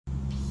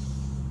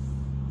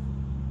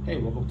Hey,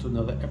 welcome to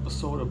another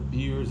episode of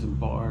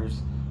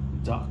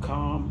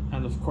beersandbars.com.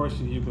 And of course,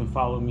 if you've been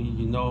following me,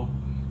 you know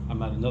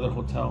I'm at another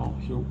hotel.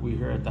 We're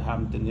here at the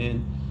Hampton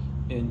Inn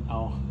in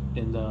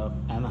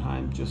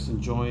Anaheim, just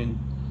enjoying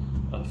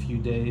a few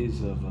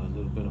days of a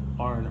little bit of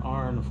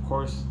R&R. And of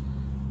course,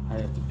 I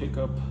had to pick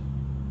up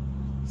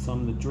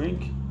some to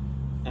drink.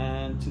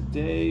 And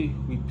today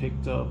we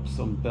picked up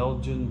some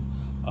Belgian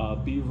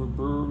Beaver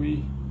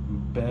Brewery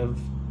Bev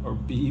or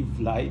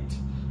Beav Light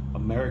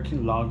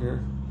American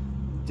Lager.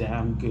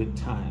 Damn good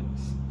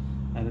times.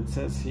 And it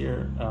says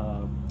here,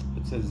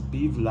 it says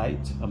Beav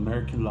Light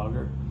American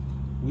Lager.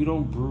 We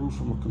don't brew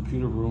from a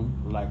computer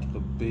room like the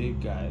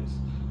big guys.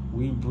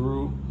 We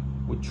brew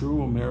with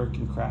true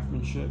American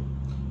craftsmanship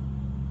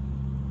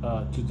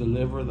to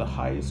deliver the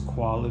highest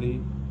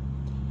quality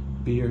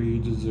beer you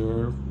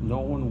deserve. No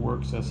one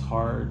works as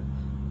hard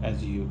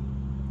as you.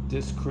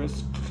 This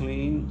crisp,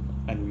 clean,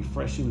 and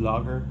refreshing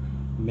lager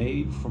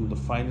made from the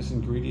finest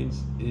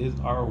ingredients is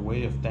our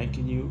way of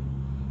thanking you,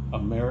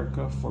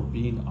 America, for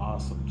being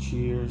awesome.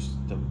 Cheers,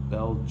 the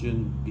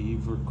Belgian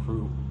Beaver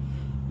crew.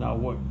 Now,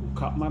 what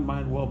caught my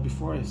mind, well,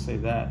 before I say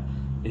that,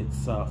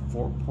 it's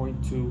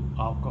 4.2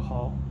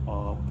 alcohol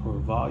per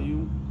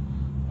volume.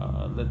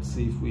 Let's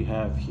see if we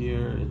have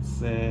here, it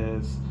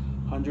says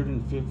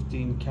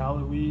 115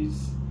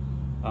 calories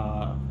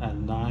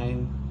and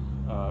 9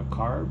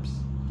 carbs.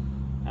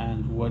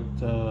 And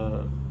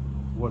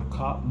what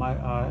caught my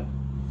eye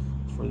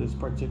for this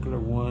particular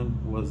one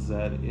was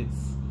that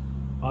it's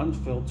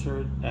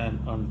unfiltered and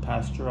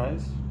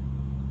unpasteurized.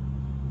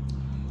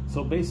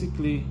 So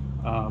basically,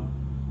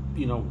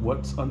 you know,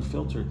 what's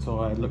unfiltered?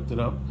 So I looked it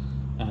up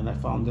and I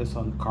found this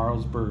on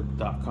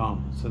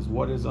carlsberg.com. It says,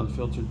 what is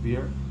unfiltered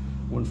beer?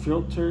 When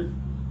filtered,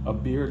 a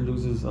beer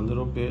loses a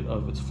little bit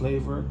of its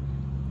flavor.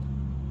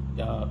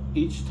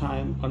 Each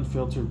time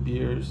unfiltered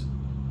beers,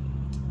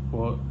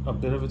 well, a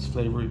bit of its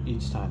flavor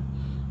each time.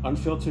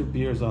 Unfiltered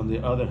beers, on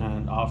the other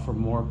hand, offer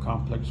more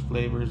complex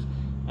flavors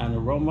and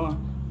aroma.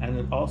 And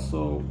it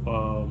also,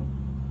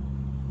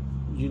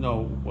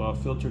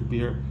 filtered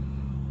beer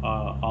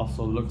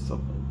also looks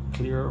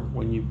clear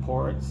when you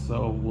pour it.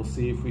 So we'll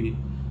see if we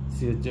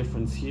see a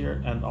difference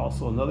here. And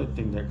also another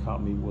thing that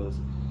caught me was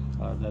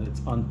that it's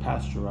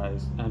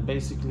unpasteurized. And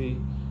basically,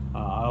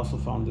 I also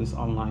found this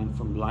online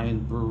from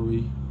Lion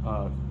Brewery,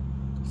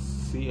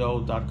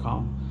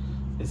 co.com.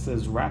 It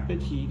says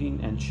rapid heating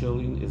and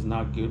chilling is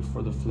not good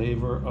for the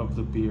flavor of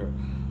the beer.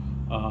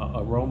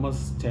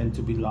 Aromas tend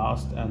to be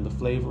lost and the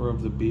flavor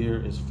of the beer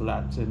is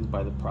flattened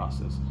by the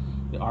process.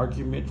 The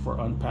argument for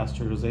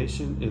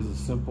unpasteurization is a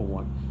simple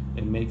one.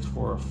 It makes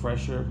for a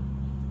fresher,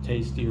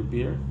 tastier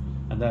beer.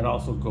 And that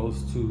also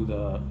goes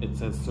to it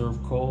says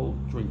serve cold,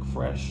 drink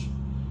fresh,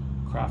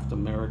 craft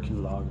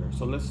American lager.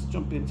 So let's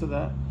jump into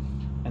that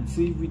and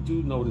see if we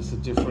do notice a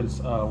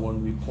difference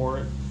when we pour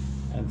it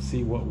and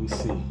see what we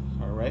see.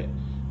 All right,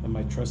 and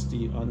my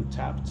trusty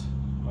untapped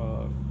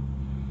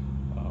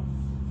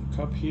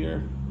cup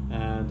here,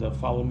 and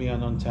follow me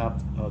on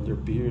Untapped under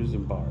Beers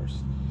and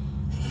Bars.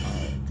 All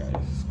right, guys,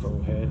 let's go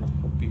ahead.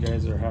 Hope you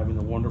guys are having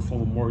a wonderful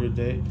Memorial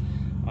Day.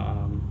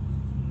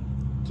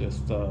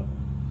 Just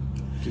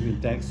giving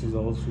thanks to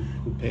those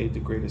who paid the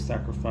greatest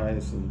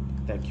sacrifice, and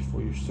thank you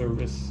for your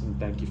service, and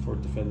thank you for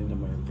defending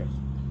America,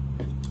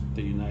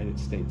 the United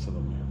States of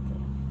America.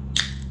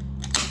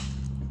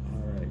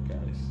 All right,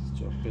 guys, let's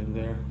jump in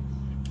there.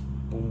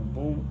 Boom,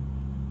 boom.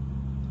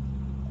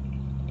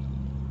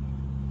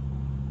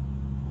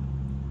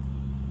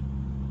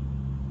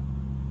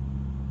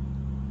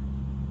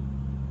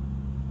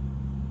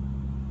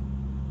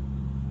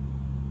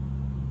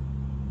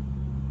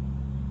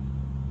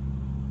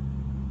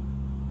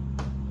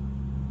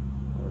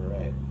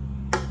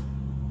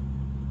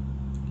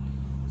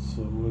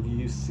 So what do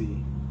you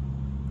see?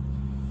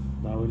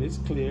 Now it is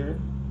clear.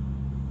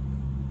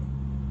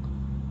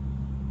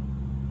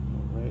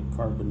 All right,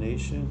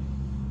 carbonation.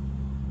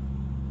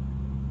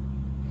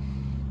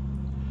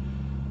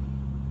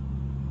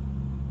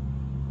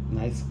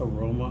 Nice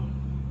aroma.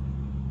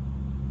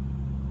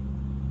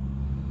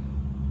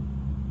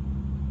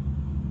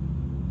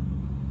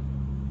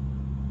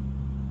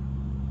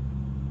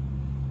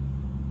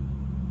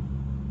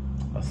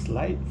 A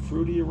slight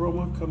fruity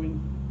aroma coming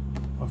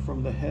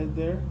from the head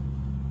there.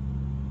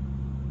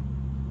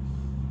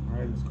 All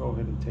right, let's go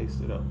ahead and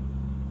taste it up.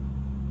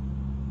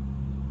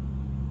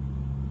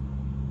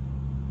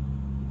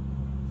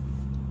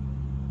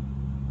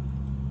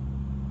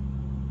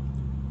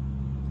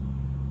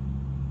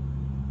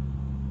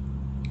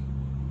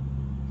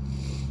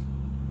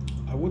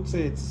 I would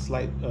say it's a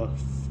slight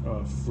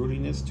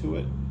fruitiness to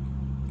it.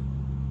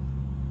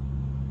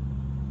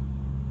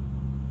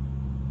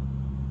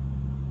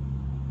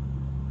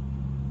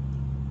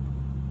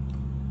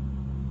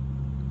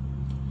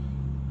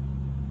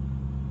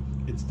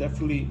 It's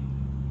definitely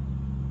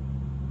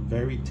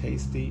very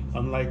tasty.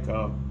 Unlike,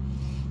 so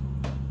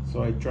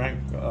we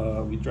drank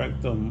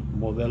the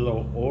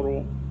Modelo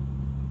Oro,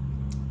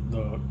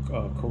 the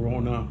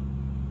Corona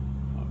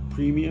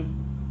Premium,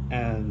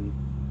 and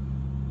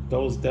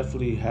those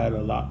definitely had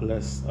a lot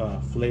less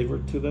flavor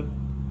to them.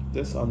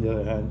 This, on the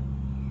other hand,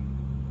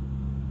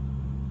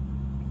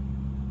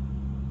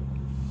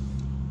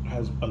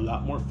 has a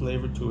lot more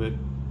flavor to it.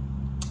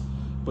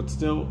 But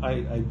still,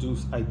 I do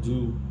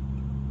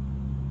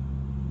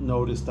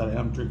notice that I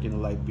am drinking a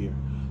light beer,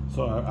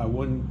 so I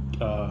wouldn't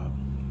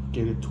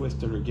get it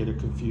twisted or get it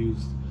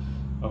confused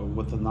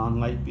with a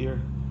non-light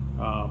beer,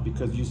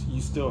 because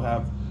you still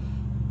have,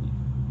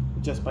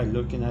 just by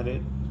looking at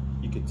it,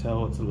 you could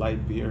tell it's a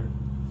light beer.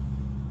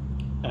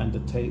 And the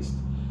taste,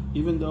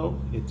 even though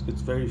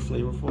it's very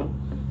flavorful,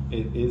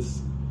 it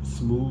is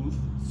smooth,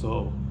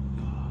 so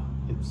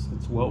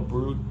it's well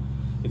brewed.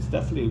 It's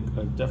definitely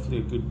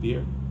a good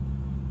beer.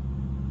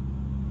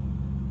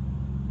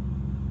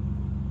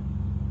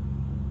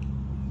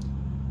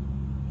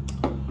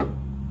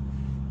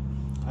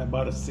 I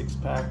bought a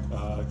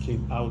 6-pack.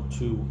 Came out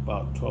to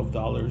about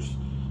 $12.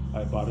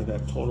 I bought it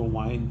at Total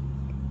Wine,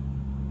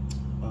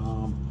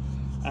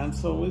 and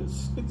so it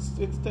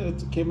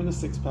came in a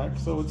 6-pack.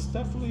 So it's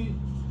definitely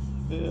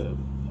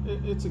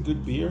it's a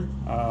good beer.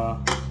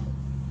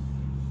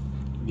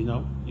 You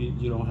know,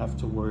 you don't have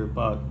to worry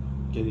about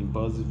getting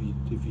buzzed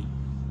if you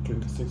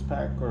drink a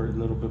 6-pack or a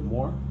little bit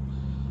more.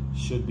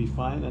 Should be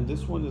fine. And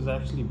this one is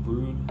actually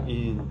brewed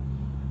in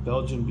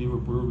Belgian Beaver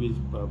Brewery,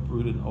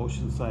 brewed in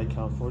Oceanside,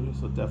 California.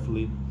 So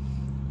definitely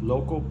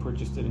local.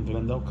 Purchased it in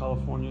Glendale,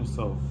 California.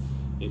 So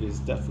it is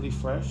definitely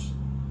fresh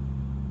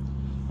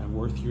and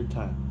worth your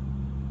time.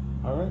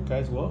 All right,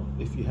 guys. Well,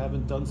 if you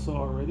haven't done so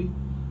already,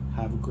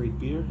 have a great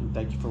beer, and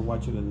thank you for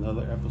watching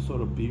another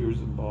episode of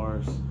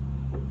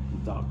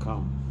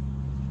beersandbars.com.